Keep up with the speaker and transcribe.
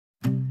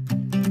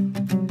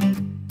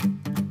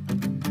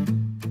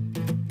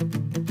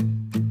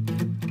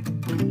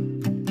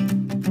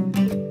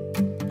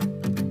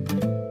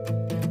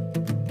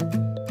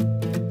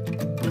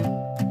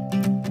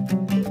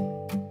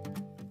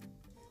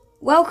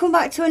Welcome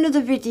back to another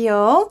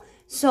video.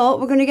 So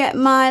we're going to get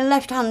my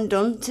left hand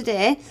done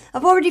today.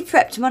 I've already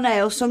prepped my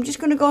nails, so I'm just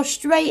going to go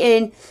straight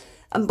in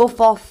and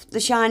buff off the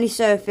shiny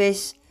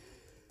surface.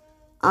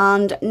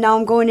 And now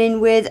I'm going in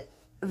with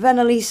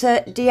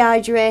Venalisa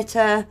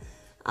Dehydrator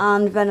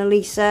and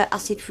Venalisa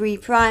Acid Free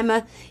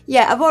Primer.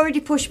 Yeah, I've already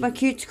pushed my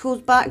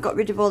cuticles back, got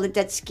rid of all the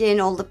dead skin,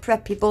 all the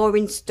preppy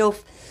boring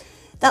stuff.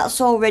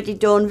 That's already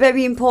done.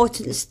 Very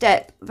important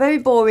step. Very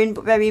boring,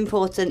 but very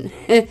important.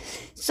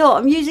 So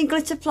I'm using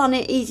Glitter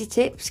Planet Easy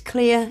Tips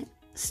Clear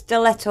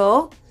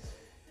Stiletto.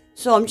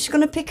 So I'm just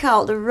going to pick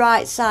out the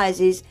right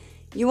sizes.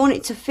 You want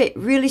it to fit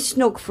really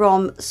snug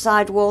from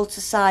side wall to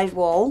side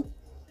wall.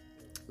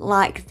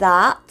 Like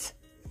that.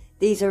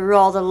 These are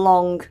rather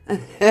long.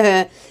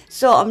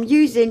 So I'm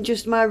using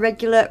just my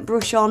regular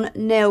brush on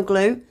nail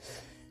glue.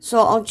 So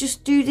I'll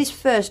just do this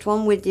first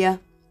one with you.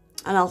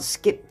 And I'll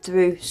skip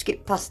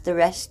past the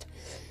rest.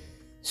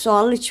 So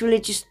I'll literally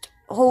just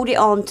hold it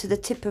on to the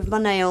tip of my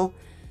nail.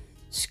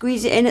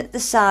 Squeeze it in at the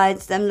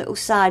sides, them little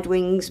side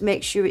wings.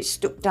 Make sure it's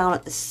stuck down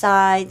at the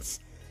sides.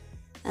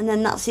 And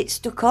then that's it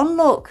stuck on,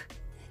 look.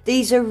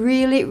 These are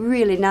really,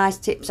 really nice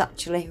tips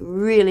actually.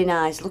 Really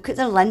nice. Look at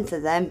the length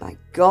of them, my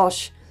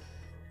gosh.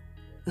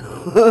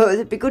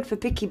 They'd be good for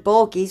picking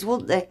bogies,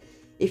 wouldn't they?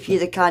 If you're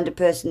the kind of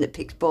person that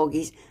picks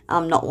bogies.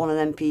 I'm not one of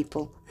them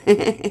people.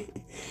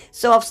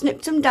 So I've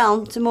snipped them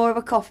down to more of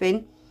a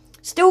coffin.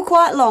 Still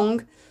quite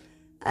long.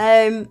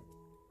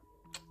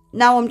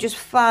 Now I'm just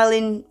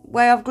filing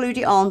where I've glued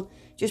it on.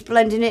 Just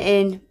blending it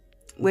in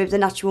with the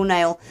natural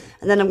nail.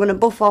 And then I'm going to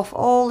buff off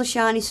all the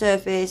shiny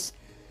surface.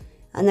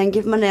 And then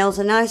give my nails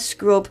a nice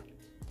scrub.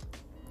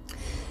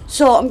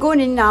 So I'm going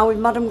in now with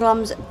Madam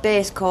Glam's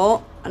base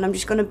coat. And I'm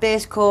just going to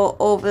base coat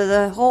over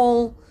the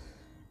whole,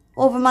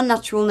 over my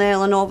natural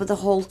nail and over the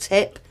whole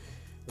tip.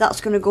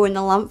 That's going to go in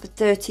the lamp for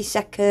 30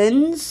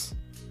 seconds.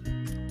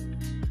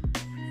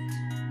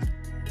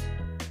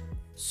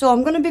 So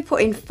I'm going to be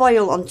putting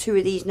foil on 2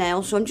 of these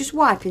nails. So I'm just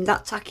wiping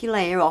that tacky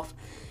layer off.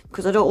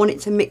 Because I don't want it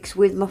to mix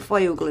with my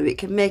foil glue. It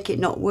can make it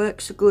not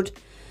work so good.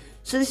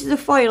 So this is the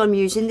foil I'm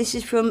using. This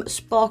is from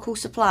Sparkle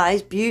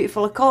Supplies.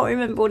 Beautiful. I can't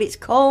remember what it's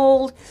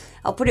called.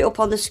 I'll put it up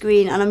on the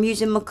screen. And I'm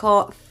using my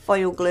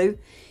foil glue.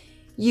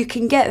 You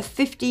can get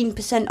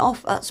 15%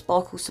 off at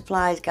Sparkle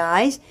Supplies,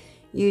 guys.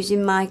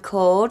 Using my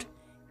code.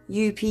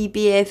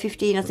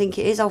 UPBA15 I think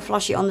it is. I'll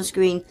flash it on the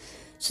screen.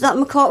 So that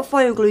McCart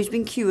foil glue has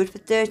been cured for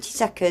 30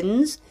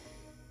 seconds.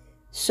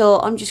 So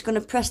I'm just going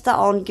to press that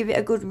on, give it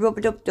a good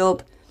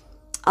rub-a-dub-dub.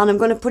 And I'm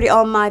going to put it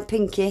on my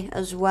pinky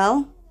as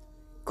well.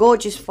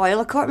 Gorgeous foil.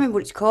 I can't remember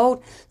what it's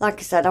called. Like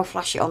I said, I'll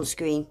flash it on the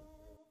screen.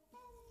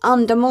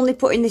 And I'm only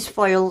putting this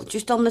foil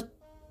just on the,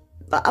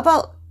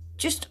 about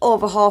just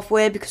over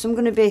halfway, because I'm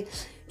going to be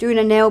doing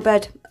a nail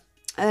bed.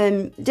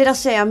 Did I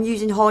say I'm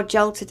using hard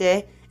gel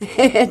today?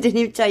 I didn't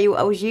even tell you what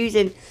I was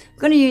using. I'm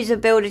going to use a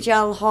builder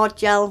gel, hard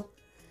gel.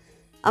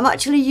 I'm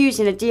actually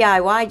using a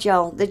DIY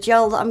gel. The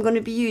gel that I'm going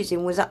to be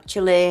using was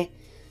actually,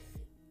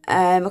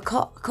 I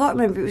can't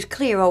remember if it was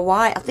clear or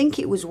white. I think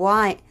it was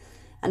white.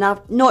 And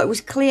no, it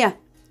was clear.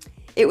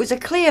 It was a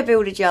clear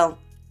builder gel.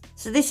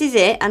 So this is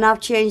it. And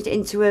I've changed it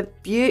into a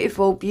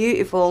beautiful,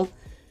 beautiful,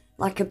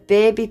 like a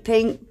baby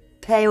pink,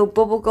 pale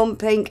bubblegum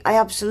pink. I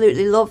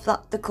absolutely love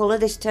the colour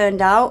this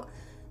turned out.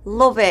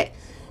 Love it.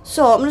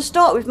 So I'm going to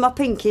start with my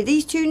pinky.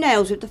 These 2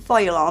 nails with the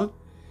foil on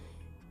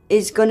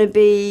is going to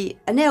be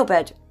a nail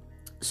bed.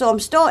 So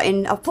I'm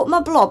starting, I've put my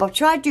blob, I've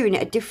tried doing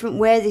it a different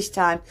way this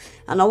time.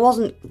 And I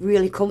wasn't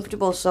really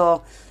comfortable,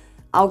 so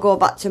I'll go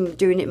back to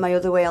doing it my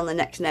other way on the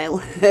next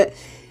nail.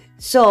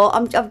 So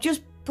I've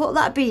just put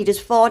that bead as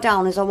far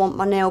down as I want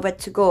my nail bed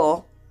to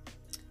go.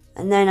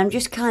 And then I'm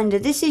just kind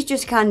of, this is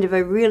just kind of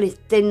a really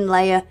thin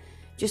layer.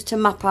 Just to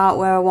map out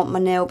where I want my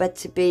nail bed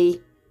to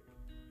be.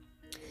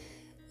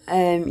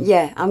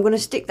 Yeah, I'm going to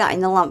stick that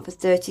in the lamp for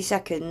 30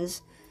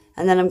 seconds.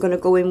 And then I'm going to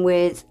go in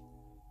with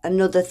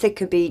another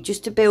thicker bead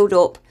just to build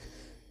up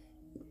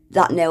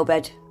that nail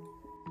bed.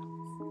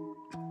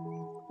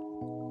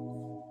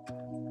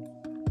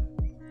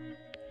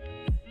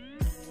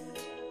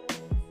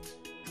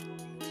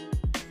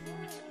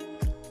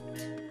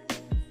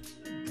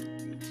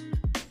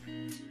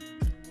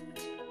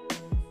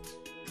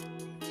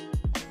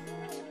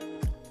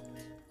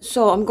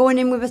 So I'm going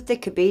in with a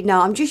thicker bead.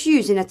 Now I'm just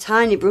using a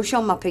tiny brush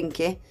on my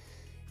pinky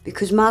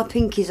because my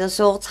pinkies are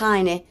so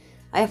tiny.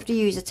 I have to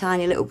use a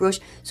tiny little brush.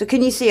 So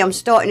can you see I'm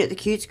starting at the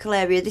cuticle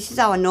area. This is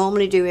how I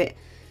normally do it.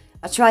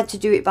 I tried to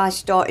do it by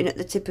starting at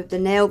the tip of the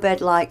nail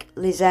bed like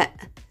Lizette,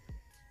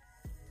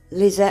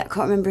 I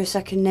can't remember her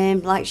second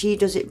name, like she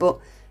does it, but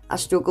I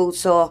struggled.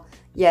 So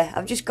yeah,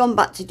 I've just gone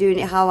back to doing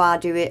it how I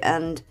do it.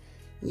 And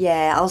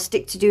yeah, I'll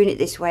stick to doing it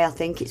this way. I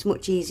think it's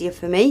much easier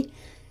for me.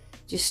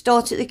 Just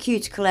start at the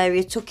cuticle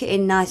area, tuck it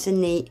in nice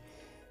and neat,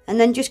 and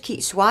then just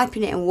keep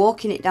swiping it and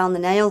walking it down the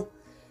nail.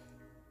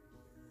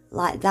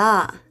 Like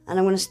that. And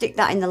I'm going to stick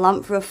that in the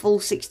lamp for a full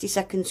 60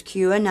 seconds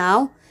cure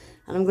now.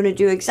 And I'm going to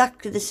do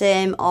exactly the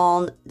same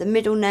on the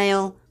middle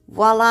nail.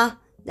 Voila.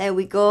 There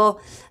we go.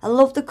 I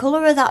love the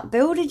colour of that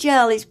builder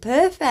gel. It's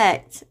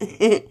perfect.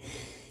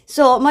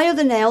 So my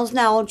other nails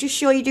now, I'll just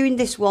show you doing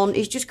this one,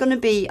 is just going to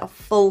be a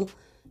full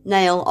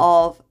nail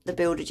of the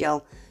builder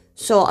gel.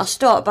 So I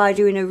start by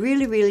doing a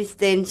really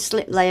thin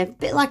slip layer, a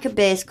bit like a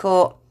base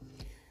coat.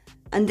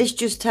 And this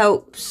just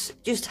helps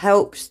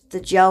the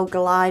gel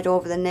glide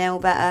over the nail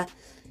better.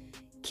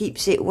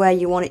 Keeps it where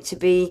you want it to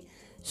be.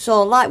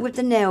 So like with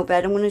the nail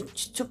bed, I'm going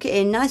to tuck it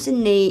in nice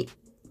and neat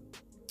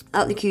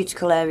out the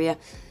cuticle area.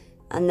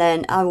 And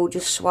then I will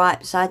just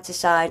swipe side to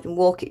side and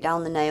walk it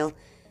down the nail.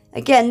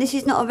 Again, this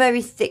is not a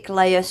very thick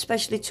layer,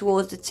 especially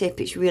towards the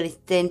tip, it's really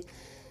thin.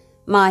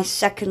 My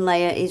second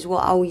layer is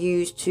what I'll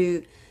use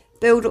to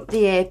build up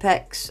the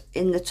apex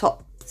in the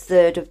top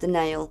third of the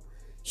nail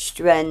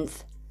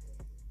strength.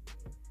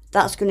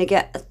 That's going to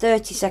get a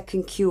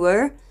 30-second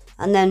cure,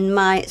 and then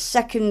my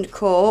second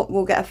coat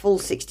will get a full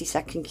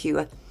 60-second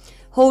cure.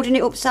 Holding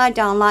it upside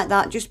down like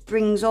that just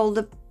brings all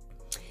the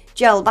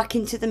gel back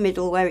into the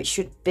middle where it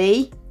should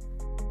be.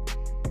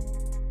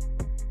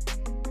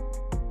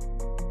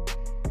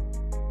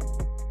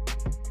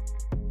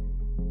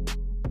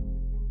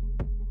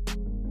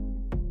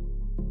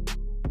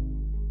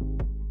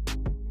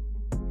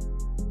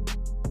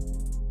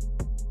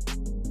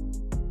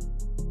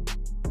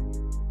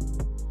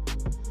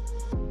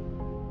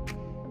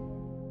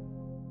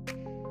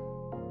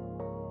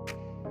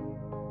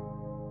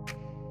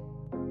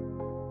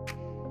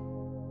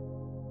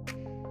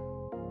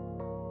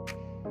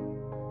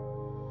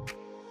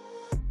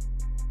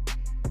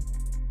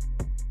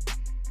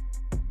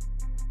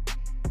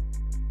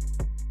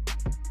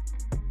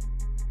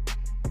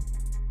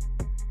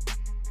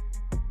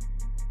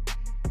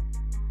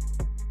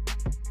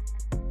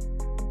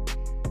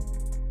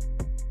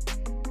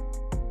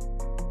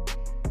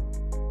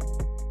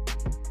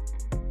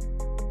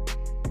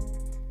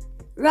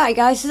 Right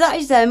guys, so that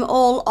is them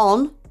all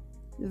on.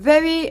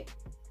 Really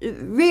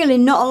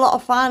not a lot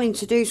of filing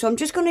to do, so I'm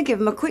just going to give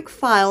them a quick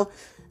file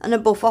and a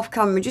buff off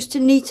camera just to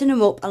neaten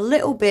them up a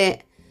little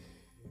bit.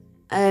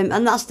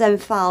 And that's them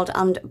filed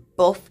and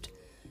buffed.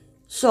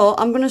 So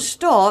I'm going to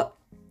start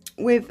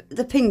with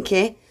the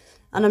pinky,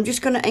 and I'm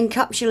just going to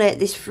encapsulate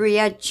this free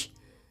edge.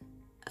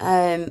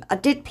 I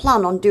did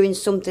plan on doing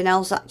something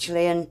else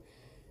actually, and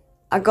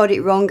I got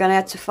it wrong and I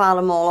had to file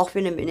them all off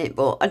in a minute,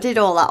 but I did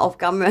all that off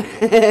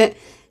camera.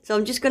 So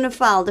I'm just going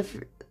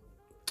to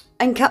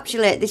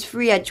encapsulate this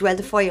free edge where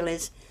the foil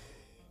is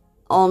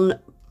on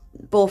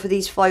both of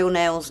these foil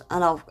nails,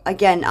 and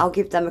I'll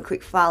give them a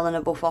quick file and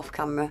a buff off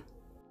camera.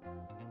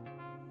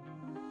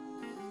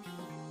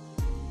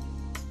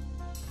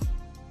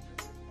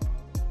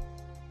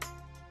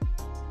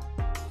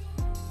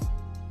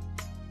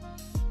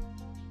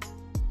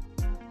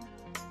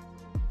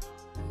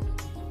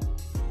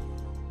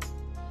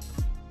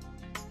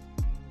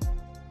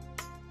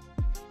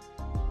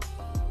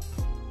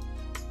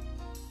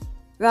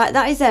 Right,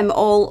 that is them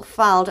all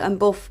filed and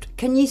buffed.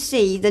 Can you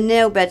see the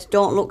nail beds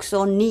don't look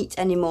so neat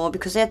anymore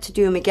because I had to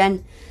do them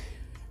again.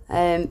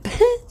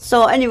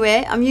 So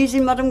anyway, I'm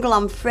using Madame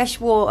Glam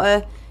Fresh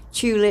Water,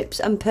 Tulips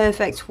and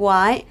Perfect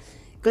White,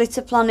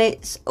 Glitter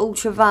Planets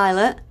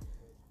Ultraviolet.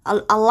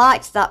 I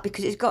liked that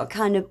because it's got a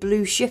kind of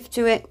blue shift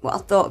to it, what I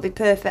thought would be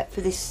perfect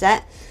for this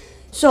set.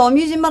 So I'm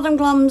using Madame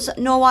Glam's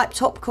No Wipe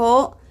Top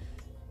Coat.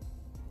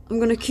 I'm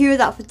going to cure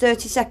that for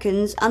 30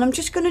 seconds and I'm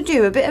just going to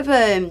do a bit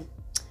of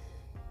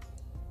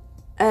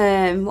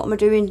what am I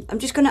doing? I'm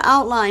just going to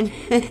outline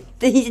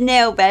these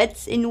nail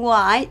beds in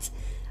white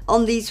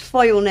on these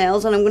foil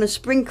nails, and I'm going to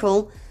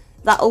sprinkle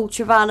that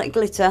ultraviolet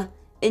glitter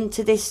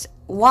into this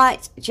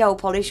white gel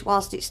polish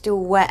whilst it's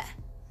still wet.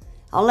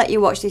 I'll let you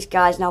watch this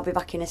guys and I'll be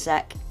back in a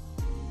sec.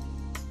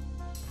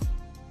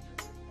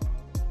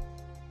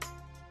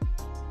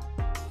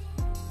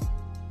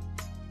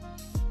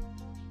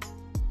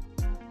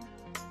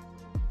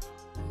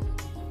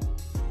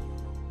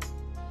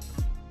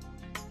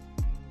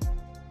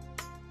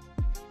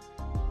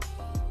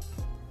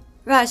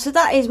 Right, so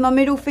that is my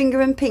middle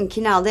finger and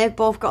pinky now. They've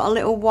both got a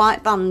little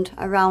white band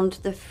around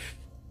the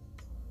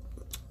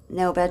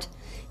nail bed.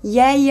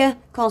 Yeah,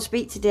 can't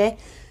speak today.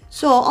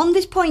 So on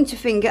this pointer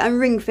finger and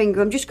ring finger,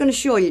 I'm just going to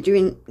show you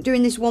doing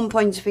this one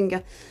pointer finger.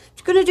 I'm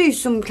just going to do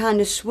some kind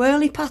of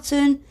swirly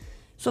pattern.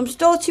 So I'm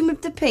starting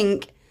with the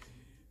pink,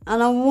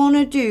 and I want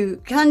to do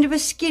kind of a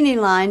skinny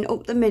line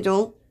up the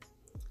middle,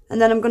 and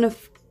then I'm going to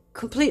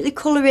completely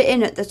colour it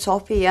in at the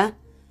top here,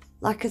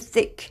 like a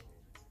thick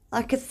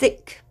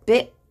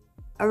bit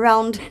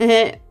around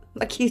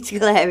my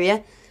cuticle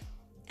area.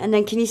 And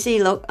then can you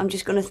see, look, I'm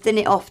just going to thin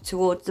it off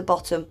towards the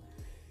bottom,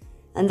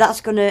 and that's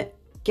going to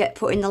get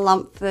put in the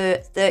lamp for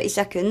 30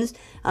 seconds.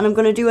 And I'm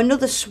going to do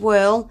another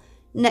swirl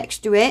next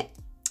to it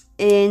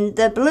in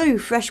the blue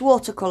fresh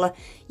watercolour.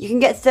 You can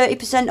get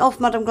 30% off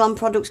Madame Glam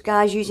products,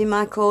 guys, using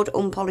my code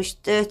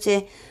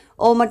unpolished30.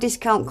 All my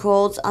discount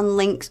codes and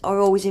links are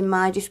always in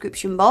my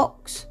description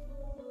box.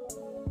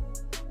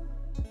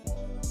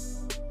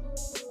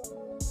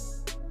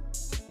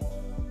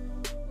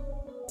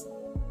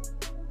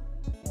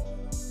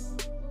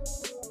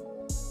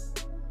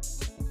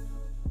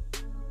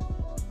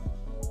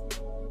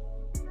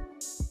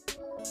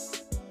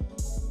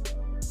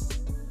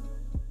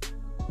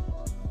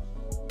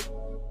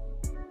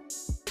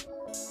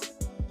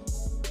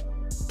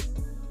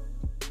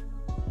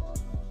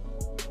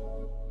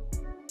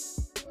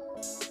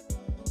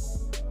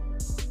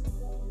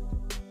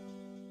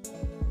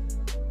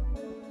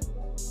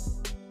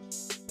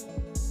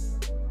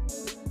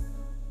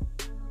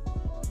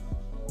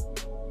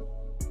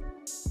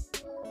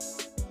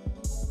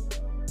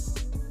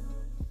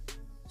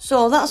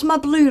 So that's my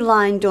blue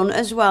line done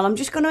as well. I'm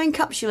just going to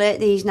encapsulate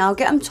these now,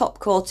 get them top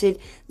coated.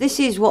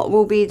 This is what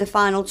will be the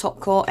final top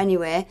coat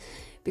anyway,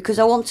 because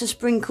I want to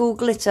sprinkle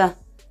glitter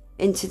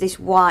into this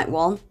white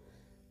one.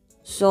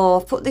 So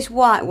I've put this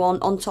white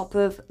one on top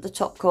of the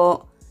top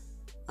coat,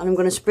 and I'm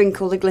going to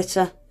sprinkle the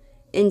glitter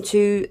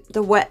into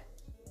the wet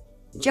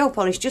gel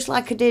polish, just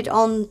like I did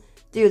on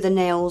the other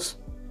nails.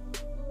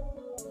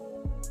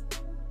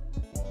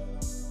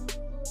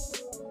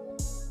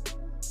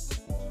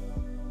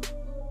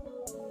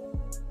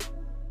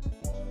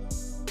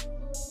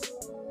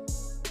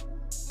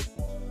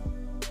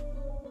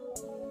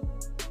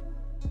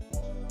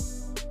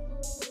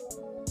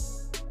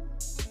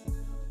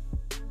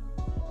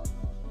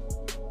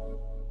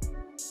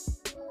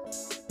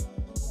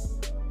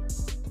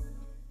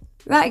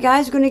 Right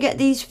guys, we're going to get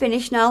these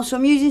finished now. So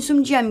I'm using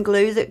some gem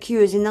glue that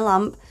cures in the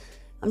lamp.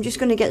 I'm just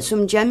going to get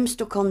some gems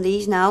stuck on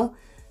these now.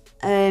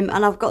 And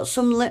I've got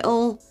some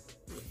little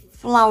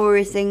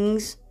flowery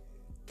things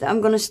that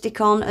I'm going to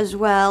stick on as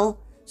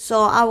well.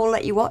 So I will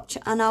let you watch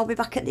and I'll be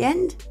back at the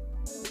end.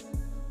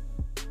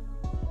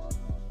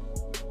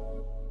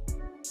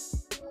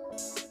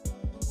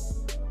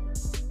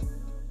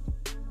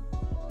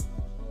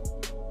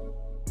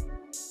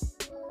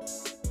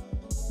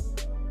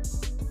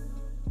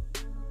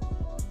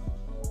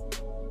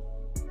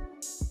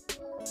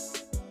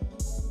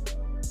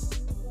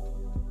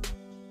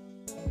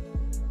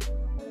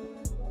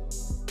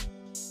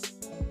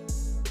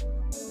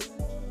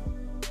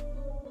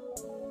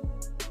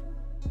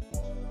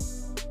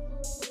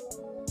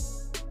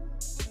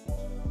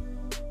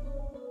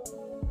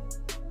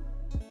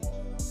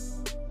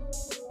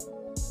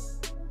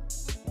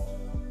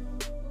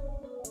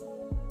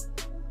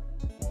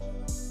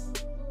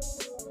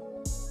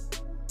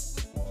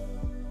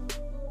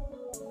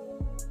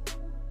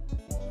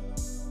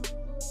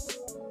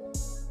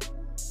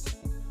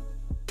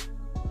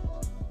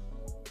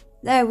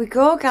 There we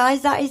go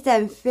guys, that is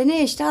them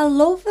finished. I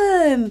love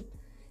them.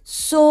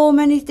 So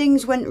many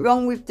things went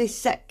wrong with this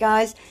set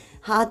guys.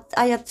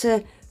 I had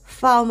to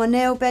file my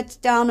nail beds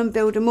down and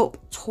build them up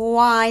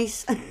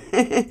twice.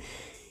 They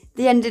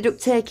ended up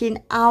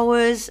taking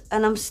hours,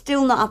 and I'm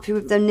still not happy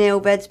with the nail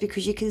beds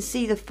because you can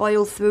see the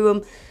foil through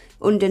them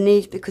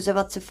underneath because I've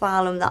had to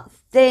file them that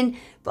thin,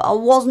 but I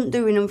wasn't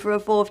doing them for a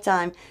fourth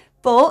time.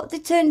 But they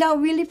turned out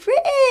really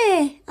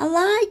pretty. I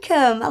like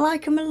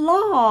them a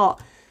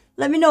lot.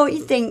 Let me know what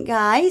you think,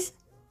 guys.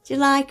 Do you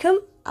like them?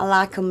 I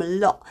like them a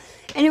lot.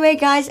 Anyway,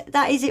 guys,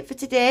 that is it for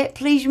today.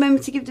 Please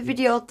remember to give the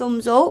video a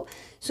thumbs up.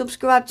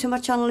 Subscribe to my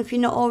channel if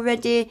you're not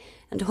already.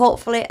 And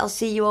hopefully, I'll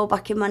see you all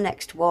back in my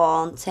next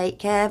one. Take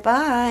care.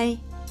 Bye.